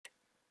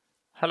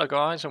Hello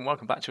guys and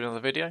welcome back to another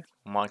video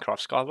on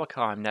Minecraft Skyblock.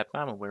 I'm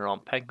Nedman and we're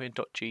on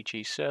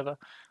penguin.gg server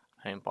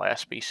owned by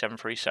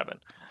SB737.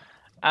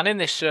 And in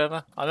this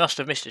server I must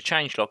have missed a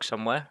changelog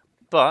somewhere,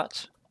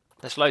 but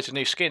there's loads of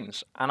new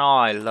skins and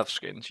I love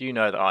skins. You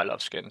know that I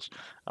love skins.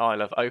 I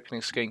love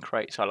opening skin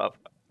crates, I love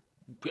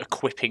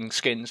equipping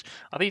skins.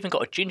 I've even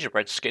got a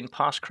gingerbread skin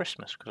past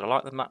Christmas because I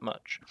like them that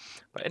much.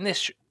 But in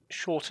this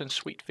short and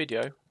sweet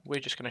video we're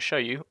just going to show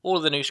you all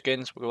of the new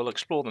skins. We will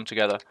explore them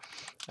together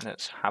and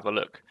let's have a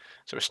look.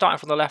 So we're starting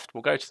from the left,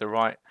 we'll go to the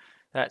right.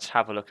 Let's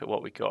have a look at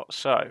what we got.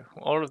 So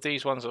all of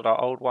these ones are our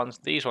old ones.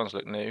 These ones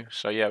look new.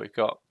 So yeah, we've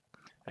got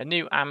a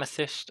new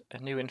amethyst, a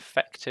new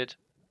infected,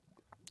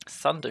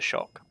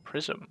 thundershock,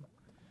 prism,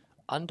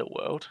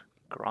 underworld,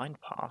 grind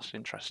pass.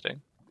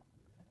 Interesting.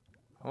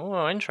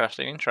 Oh,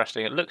 interesting.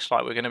 It looks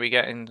like we're going to be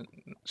getting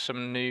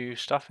some new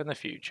stuff in the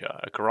future.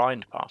 A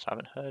grind pass. I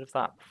haven't heard of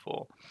that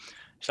before.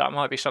 So that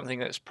might be something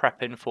that's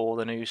prepping for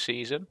the new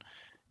season.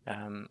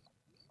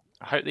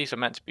 I hope these are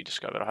meant to be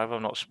discovered. I hope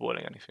I'm not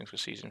spoiling anything for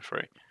season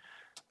 3.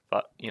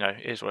 But, you know,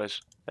 it is what it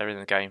is. They're in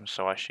the game,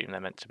 so I assume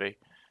they're meant to be.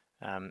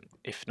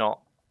 If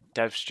not,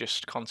 devs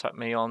just contact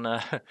me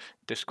on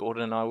Discord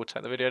and I will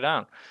take the video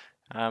down.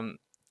 And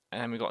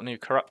then we've got new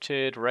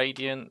corrupted,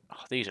 radiant.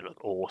 Oh, these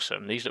look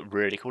awesome. These look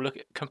really cool. Look,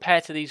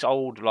 compared to these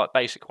old, like,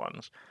 basic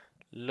ones,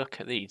 look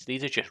at these.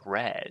 These are just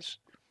rares.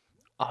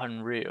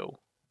 Unreal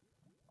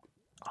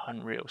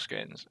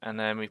skins. And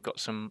then we've got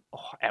some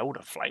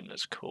Elder Flame.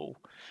 That's cool.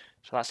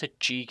 So that's a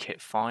G-Kit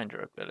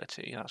finder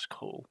ability. That's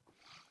cool.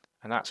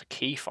 And that's a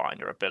key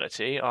finder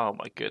ability. Oh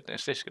my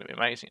goodness, this is going to be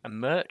amazing. A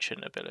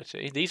merchant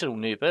ability. These are all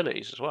new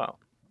abilities as well.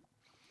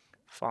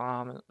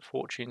 Farm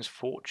fortune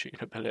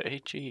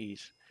ability.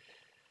 Jeez.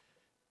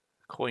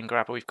 Coin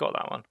grabber. We've got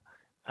that one.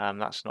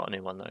 That's not a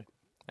new one though.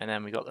 And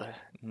then we got the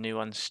new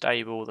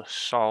unstable, the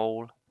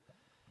soul.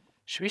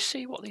 Should we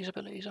see what these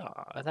abilities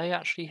are? Are they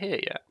actually here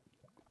yet?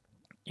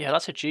 Yeah,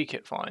 that's a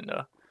G-Kit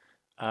finder.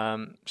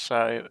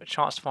 So a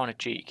chance to find a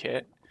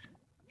G-Kit,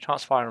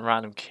 chance to find a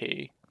random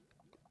key,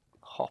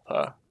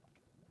 hopper,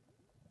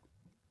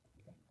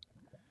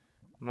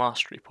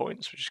 mastery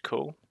points, which is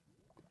cool,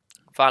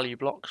 value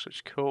blocks, which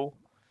is cool,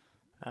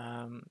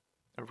 a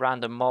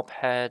random mob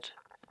head,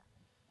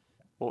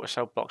 auto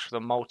sell blocks with a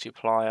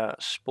multiplier,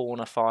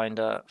 spawner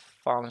finder,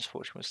 farmer's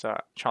fortune, what's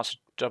that? Chance to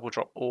double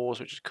drop ores,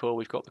 which is cool.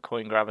 We've got the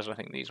coin grabbers. I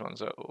think these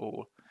ones are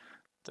all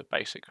the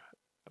basic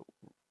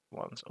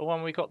ones. Oh,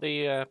 and we got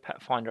the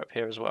pet finder up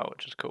here as well,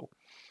 which is cool.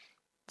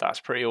 That's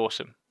pretty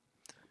awesome.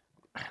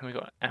 We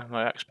got ammo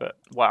expert.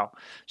 Wow.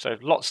 So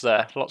lots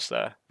there.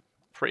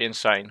 Pretty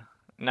insane.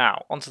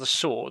 Now onto the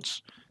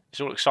swords. It's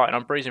all exciting.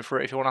 I'm breezing through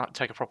it. If you want to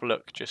take a proper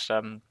look, just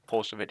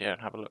pause the video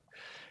and have a look.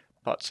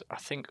 But I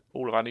think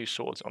all of our new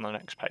swords on the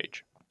next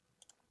page.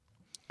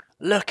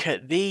 Look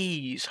at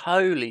these!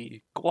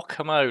 Holy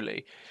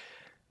guacamole!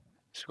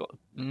 So we've got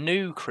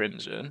new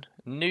crimson,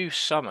 new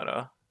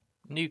summoner,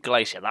 new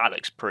glacier. That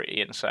looks pretty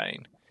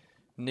insane.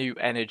 New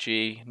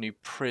energy, new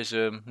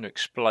prism, new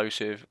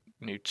explosive,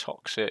 new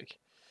toxic.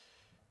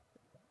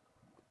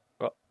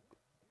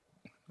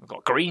 We've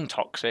got green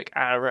toxic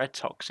and a red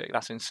toxic.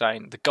 That's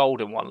insane. The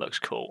golden one looks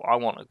cool. I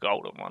want a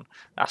golden one.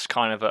 That's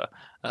kind of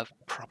a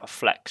proper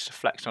flex.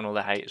 Flex on all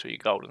the haters with your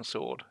golden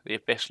sword. The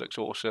abyss looks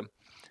awesome.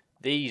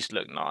 These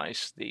look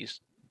nice.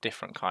 These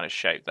different kind of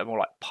shape. They're more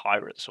like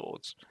pirate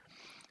swords.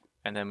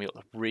 And then we got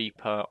the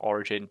Reaper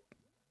Origin.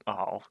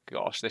 Oh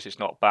gosh, this is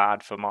not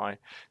bad for my.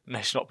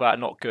 It's not bad.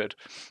 Not good.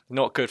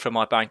 Not good for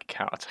my bank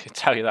account. I can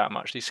tell you that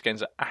much. These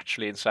skins are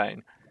actually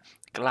insane.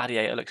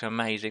 Gladiator looks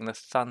amazing. The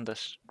Thunder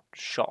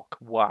Shock,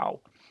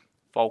 wow.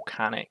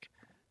 Volcanic,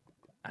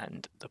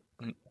 and the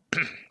I'm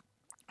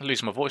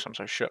losing my voice, I'm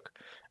so shook.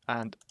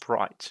 And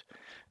bright.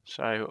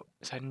 So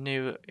it's a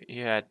new,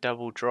 yeah,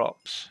 double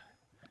drops.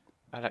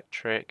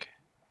 Electric.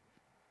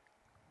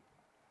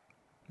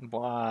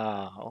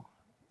 Wow.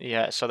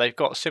 Yeah, so they've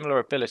got similar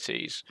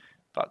abilities,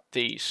 but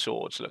these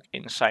swords look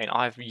insane.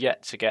 I've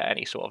yet to get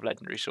any sort of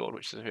legendary sword,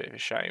 which is a bit of a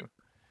shame.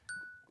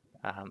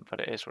 But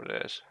it is what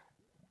it is.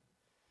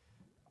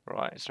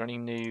 Right, is there any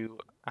new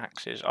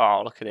axes?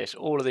 Oh, look at this.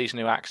 All of these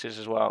new axes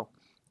as well.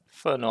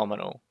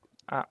 Phenomenal.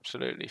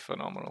 Absolutely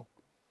phenomenal.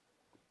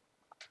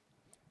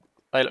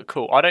 They look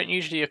cool. I don't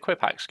usually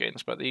equip axe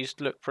skins, but these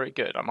look pretty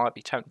good. I might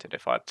be tempted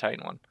if I obtain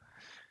one.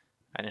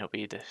 And it'll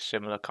be the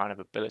similar kind of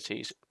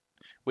abilities.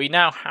 We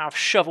now have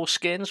shovel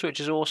skins, which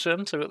is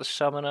awesome. So we've got the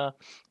summoner,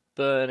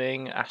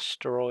 burning,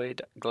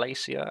 asteroid,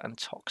 glacier, and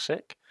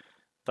toxic.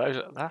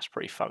 That's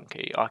pretty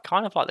funky. I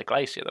kind of like the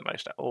glacier the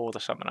most, or the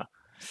summoner.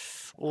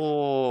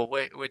 Oh,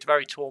 we're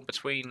very torn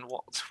between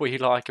what we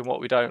like and what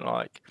we don't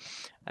like.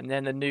 And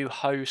then the new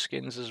hoe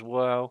skins as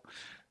well.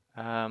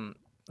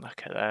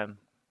 Look at them.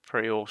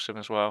 Pretty awesome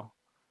as well.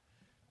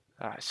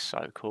 That is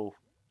so cool.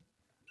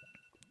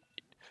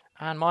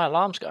 And my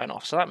alarm's going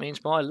off, so that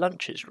means my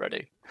lunch is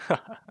ready.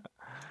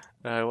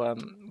 So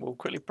we'll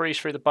quickly breeze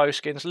through the bow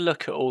skins.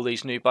 Look at all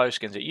these new bow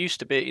skins. It used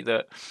to be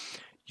that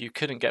you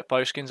couldn't get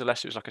bow skins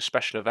unless it was like a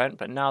special event,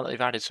 but now that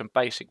they've added some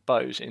basic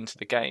bows into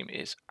the game,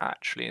 it's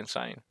actually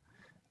insane.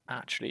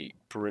 Actually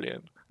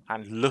brilliant.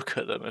 And look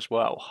at them as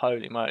well.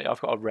 Holy moly,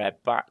 I've got a rare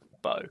back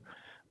bow,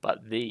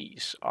 but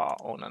these are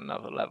on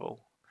another level.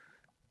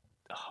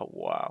 Oh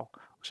wow.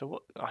 So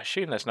what, I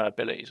assume there's no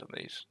abilities on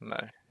these. No,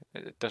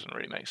 it doesn't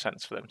really make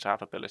sense for them to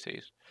have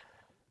abilities.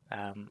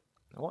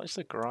 What is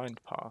the grind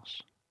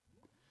pass?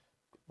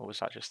 Or was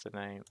that just the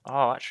name?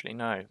 Oh, actually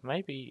no.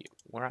 Maybe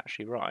we're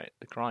actually right.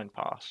 The grind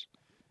pass.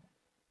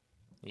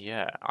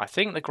 Yeah, I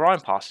think the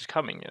grind pass is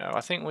coming, you know.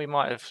 I think we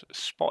might have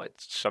spotted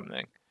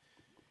something.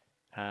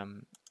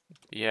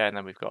 Yeah, and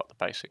then we've got the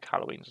basic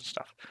Halloweens and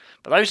stuff.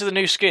 But those are the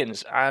new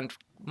skins, and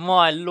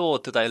my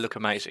lord, do they look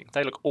amazing.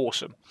 They look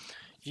awesome.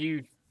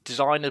 You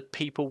designer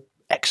people,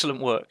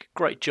 excellent work.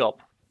 Great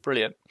job.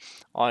 Brilliant.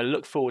 I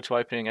look forward to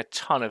opening a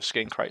ton of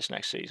skin crates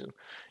next season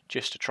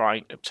just to try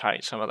and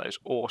obtain some of those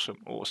awesome,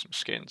 awesome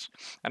skins.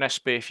 And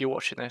SB, if you're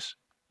watching this,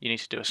 you need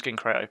to do a skin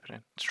crate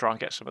opening to try and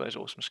get some of those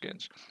awesome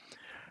skins.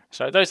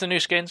 So those are the new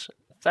skins.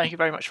 Thank you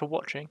very much for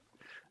watching.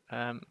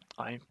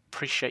 I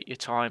appreciate your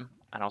time,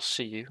 and I'll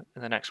see you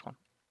in the next one.